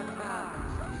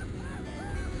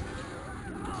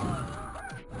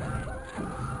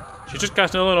 She's just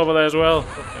casting another one over there as well.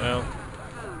 Fucking hell.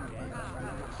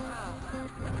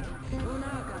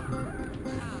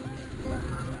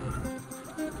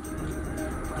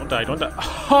 Don't die.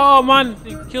 Oh man,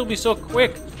 he killed me so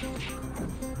quick.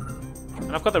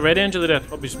 And I've got the red Angel of the Death,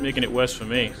 probably just making it worse for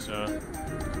me, so.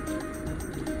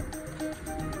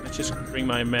 Let's just bring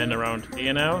my men around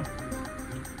here now.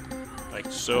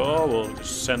 Like so, we'll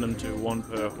just send them to one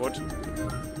per hut.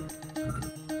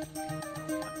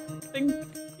 I think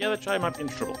the other tribe might be in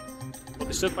trouble. But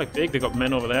they're still quite big, they've got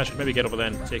men over there. I should maybe get over there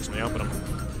and take something out with them.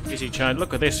 Easy child,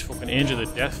 look at this fucking Angel of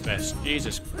the Death fest.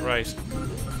 Jesus Christ.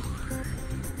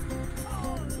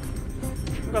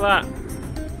 Look at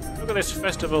that. Look at this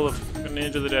festival of fucking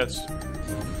Angel of the Deaths.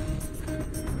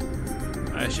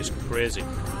 That is just crazy.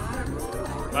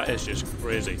 That is just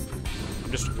crazy. I'm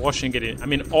just watching it in. I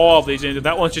mean, all of these Angels.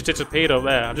 That one's just disappeared over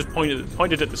there. I just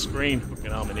pointed at the screen.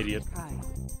 Fucking hell, I'm an idiot.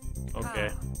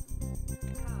 Okay.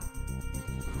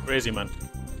 Crazy, man.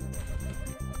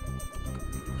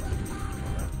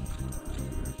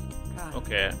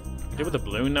 Okay. I do with the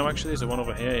balloon now, actually. Is there one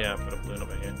over here? Yeah, I've got a balloon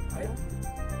over here.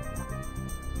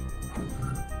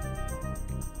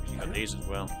 Got these as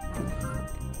well.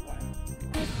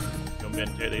 Jump in,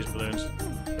 take these balloons.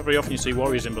 Not very often you see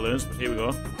warriors in balloons, but here we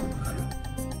go.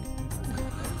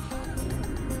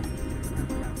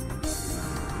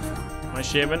 My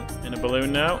shaman in a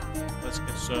balloon now. Let's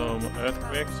get some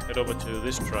earthquakes. Head over to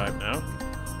this tribe now.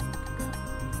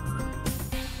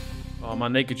 Oh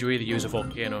man, they could you either use a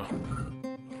volcano.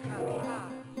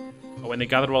 Oh, when they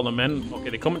gather all the men. Okay,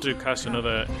 they come to cast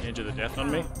another Age of the Death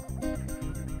on me.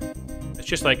 It's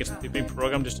just like they've been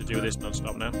programmed just to do this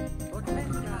non-stop now.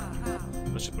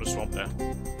 Let's just put a swamp there.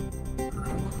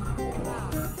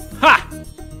 Ha!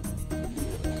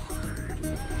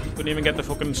 Couldn't even get the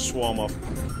fucking swarm off.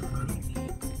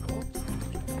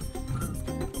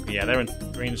 Okay, yeah, they're in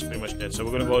green's pretty much dead. So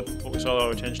we're gonna go focus all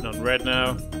our attention on red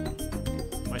now.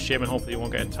 My shaman hopefully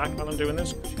won't get attacked while I'm doing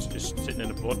this. She's just sitting in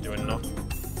the boat doing nothing.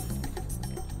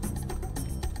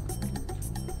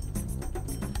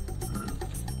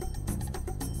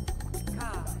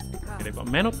 Okay, they've got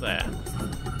men up there.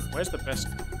 Where's the best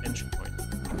entry point?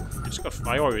 They just got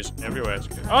fire warriors everywhere.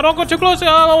 Oh, don't go too close!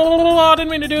 Oh, I didn't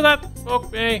mean to do that!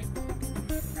 Fuck me!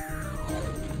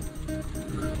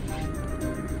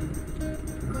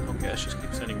 Okay, let's just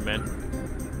keep sending men.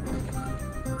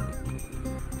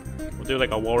 We'll do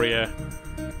like a warrior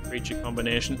creature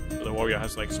combination, so the warrior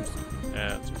has like some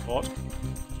support.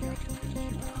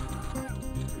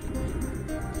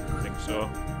 I think so.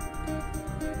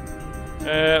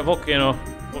 Volcano.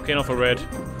 Volcano for red.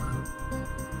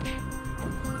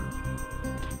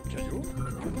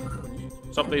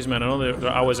 Stop these men, I know they're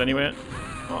ours anyway.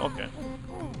 Oh, okay.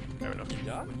 Fair enough.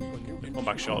 They'll come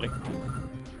back shortly.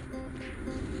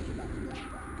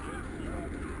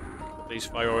 Put these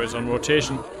fire warriors on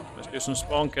rotation. Let's do some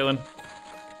spawn killing.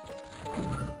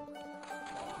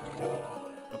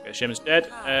 Okay, Shaman's dead.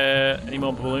 Any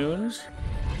more balloons?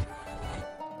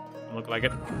 Doesn't look like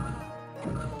it.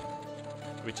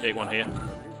 We take one here.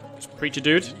 This preacher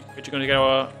dude. Preacher gonna get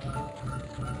our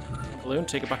balloon.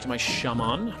 Take it back to my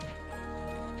shaman.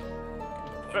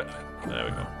 There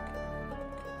we go.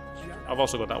 I've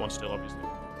also got that one still, obviously.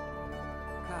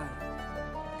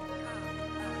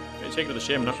 Okay, take it to the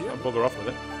shaman. I'll bugger off with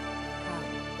it.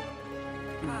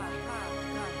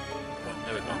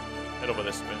 There we go. Head over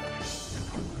this bit.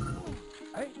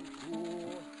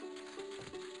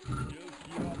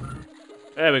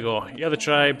 There we go. The other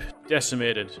tribe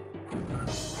decimated.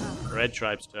 Red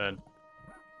tribe's turn.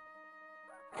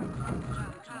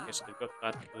 Okay, so they've got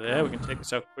that there. We can take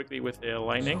this out quickly with their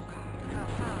lightning.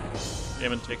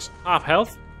 Shaman takes half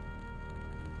health.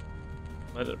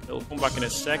 It'll come back in a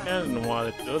second, and while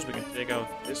it does, we can take out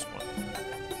this one.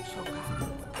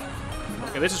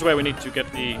 Okay, this is where we need to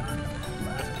get the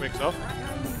earthquakes off.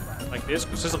 Like this,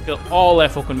 because this will kill all their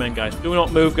fucking men, guys. Do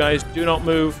not move, guys. Do not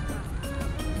move.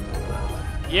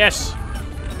 Yes!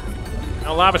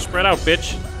 Now lava spread out,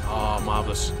 bitch. Oh,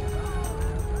 marvelous.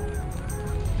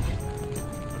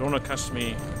 I don't want to cast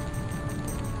me...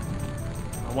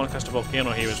 I want to cast a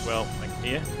volcano here as well. Like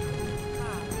here.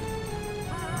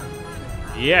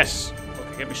 Yes!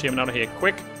 Okay, get me shaman out of here.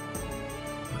 Quick!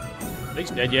 I think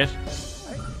he's dead yet.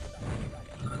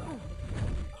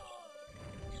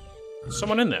 There's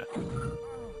someone in there.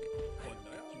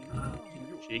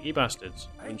 Cheeky bastards.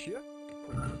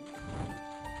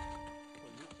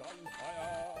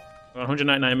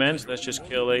 199 men, so let's just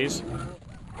kill these.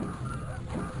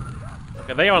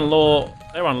 Okay, they're on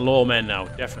low men now,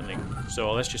 definitely.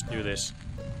 So let's just do this.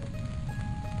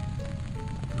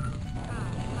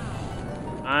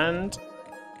 And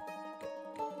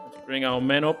let's bring our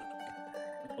men up.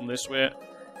 Come this way.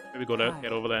 Maybe go to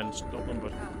get over there and stop them,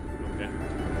 but okay.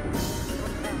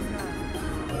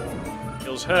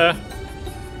 Kills her.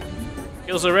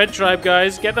 Kills the red tribe,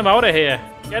 guys. Get them out of here.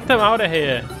 Get them out of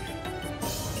here.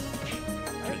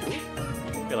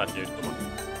 Kill that dude, come on.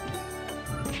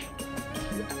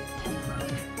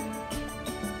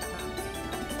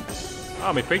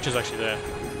 Oh, my preacher's actually there.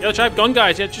 The other tribe gone,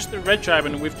 guys. Yeah, just the red tribe,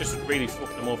 and we've just really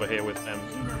fucked them over here with them.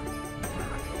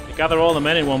 You gather all the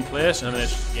men in one place, and then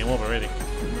it's just game over, really.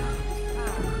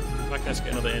 In fact, let's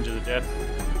get another Age of the Death.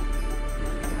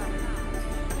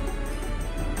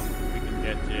 We can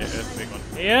get the earthquake on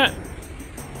here.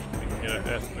 We can get an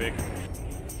earthquake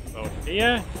about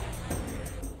here.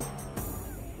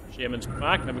 Shaman's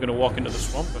back. Then we're going to walk into the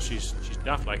swamp because she's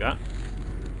daft like that.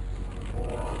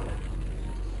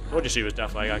 Told you she was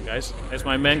daft like that, guys. There's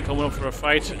my men coming up for a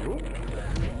fight.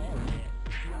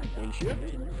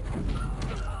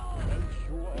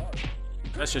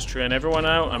 Let's just train everyone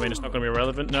out. I mean, it's not going to be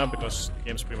relevant now because the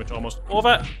game's pretty much almost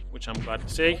over, which I'm glad to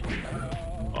see.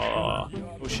 Oh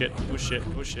shit, oh shit,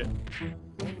 oh shit.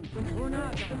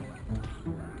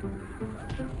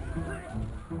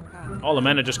 All the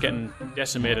men are just getting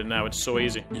decimated now. It's so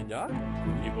easy.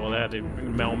 People there, they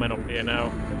bring the men up here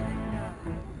now.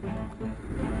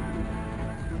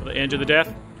 For the Age of the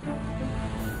Death.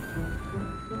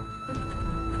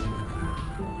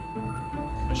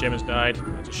 The shaman's died.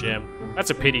 That's a shame. That's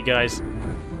a pity, guys.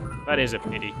 That is a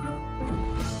pity.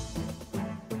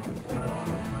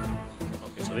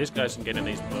 Okay, so these guys can get in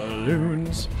these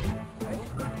balloons. I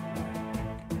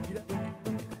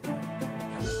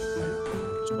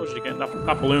suppose you get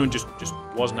that balloon just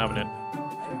wasn't having it.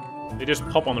 They just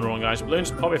pop on their own, guys. Balloons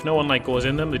pop if no one like goes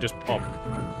in them. They just pop.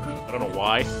 I don't know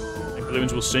why. Like,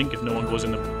 balloons will sink if no one goes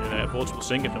in the boats will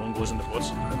sink if no one goes in the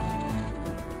boats.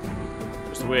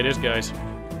 Just the way it is, guys.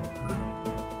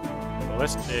 So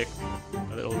let's take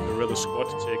a little gorilla squad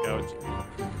to take out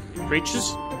the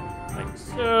creatures, like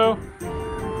so.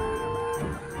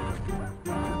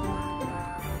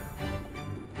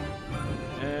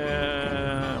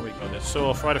 We got this.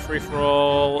 So Friday Free For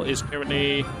All is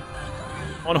currently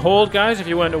on hold, guys. If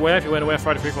you weren't aware,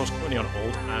 Friday Free For All is currently on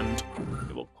hold, and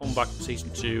it will come back to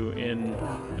season 2 in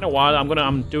a while.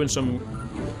 I'm doing some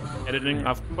editing.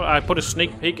 I put a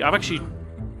sneak peek. I've actually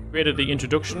created the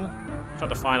introduction. It's not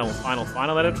the final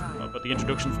edit, but the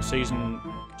introduction for season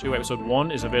 2, episode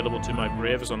 1 is available to my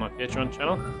Braves on my Patreon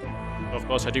channel. So of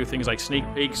course, I do things like sneak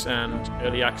peeks and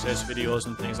early access videos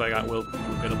and things like that will be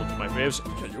available to my Braves.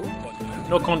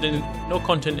 No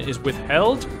content is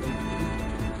withheld,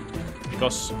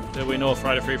 because there will be no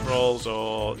Friday Free For Alls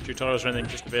or tutorials or anything,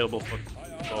 just available for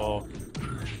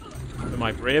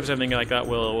my Braves. Everything like that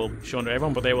will be shown to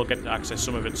everyone, but they will get to access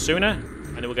some of it sooner,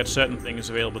 and they will get certain things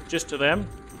available just to them,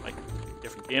 like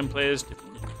different gameplays,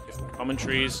 different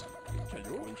commentaries,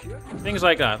 things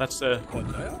like that. That's a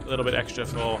little bit extra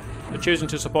for choosing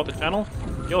to support the channel.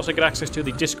 You also get access to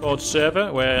the Discord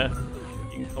server, where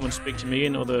you can come and speak to me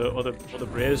and other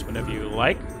Braves whenever you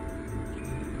like.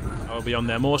 I'll be on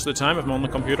there most of the time. If I'm on the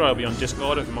computer, I'll be on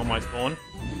Discord. If I'm on my phone,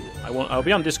 I'll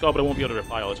be on Discord, but I won't be able to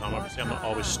reply all the time. Obviously, I'm not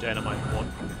always staring at my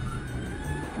phone.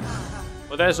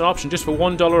 But there's an option. Just for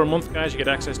 $1 a month, guys, you get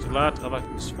access to that. I've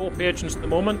 4 patrons at the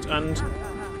moment, and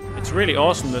it's really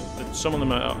awesome that some of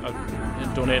them are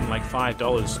donating like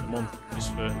 $5 a month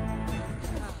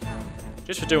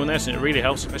just for doing this, and it really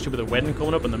helps, especially with the wedding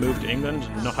coming up and the move to England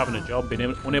and not having a job, being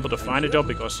unable to find a job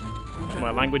because of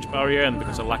my language barrier and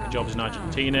because of lack of jobs in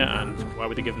Argentina, and why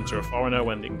would they give them to a foreigner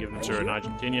when they can give them to an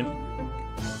Argentinian?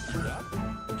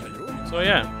 So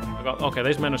yeah, okay,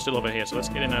 these men are still over here, so let's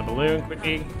get in our balloon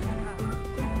quickly.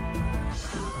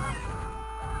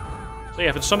 So yeah,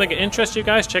 if it's something that interests you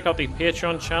guys, check out the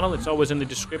Patreon channel. It's always in the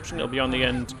description. It'll be on the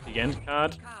end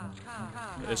card.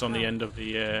 It's on the end of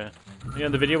the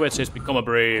video where it says "Become a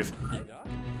Brave." Of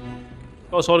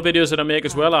course, all the videos that I make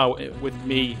as well are with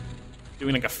me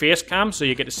doing like a face cam, so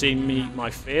you get to see my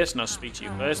face, and I'll speak to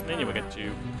you personally. You will get to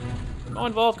get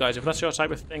involved, guys, if that's your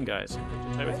type of thing, guys.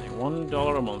 Type of thing.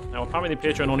 $1 a month. Now, apparently, the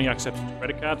Patreon only accepts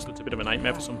credit cards, so it's a bit of a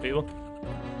nightmare for some people.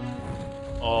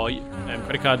 Or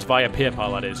credit cards via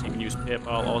PayPal, that is. You can use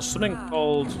PayPal or something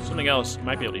else you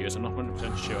might be able to use. I'm not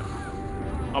 100% sure.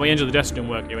 Oh, my Angel of the Death didn't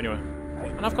work here anyway.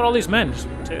 And I've got all these men. Just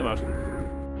take them out.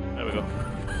 There we go.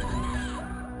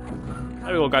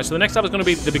 There we go, guys. So the next step is going to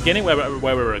be the beginning where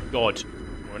we're a god.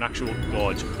 We're an actual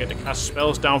god. We get to cast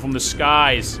spells down from the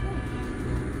skies.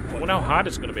 I wonder how hard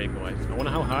it's going to be, guys.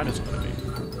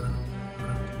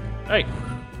 Hey!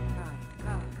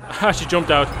 She jumped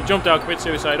out. He jumped out, quit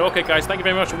suicide. Okay, guys, thank you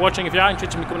very much for watching. If you are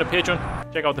interested in becoming a patron,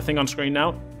 check out the thing on screen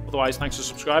now. Otherwise, thanks for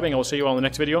subscribing. I will see you all in the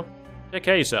next video. Take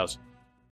care of yourselves.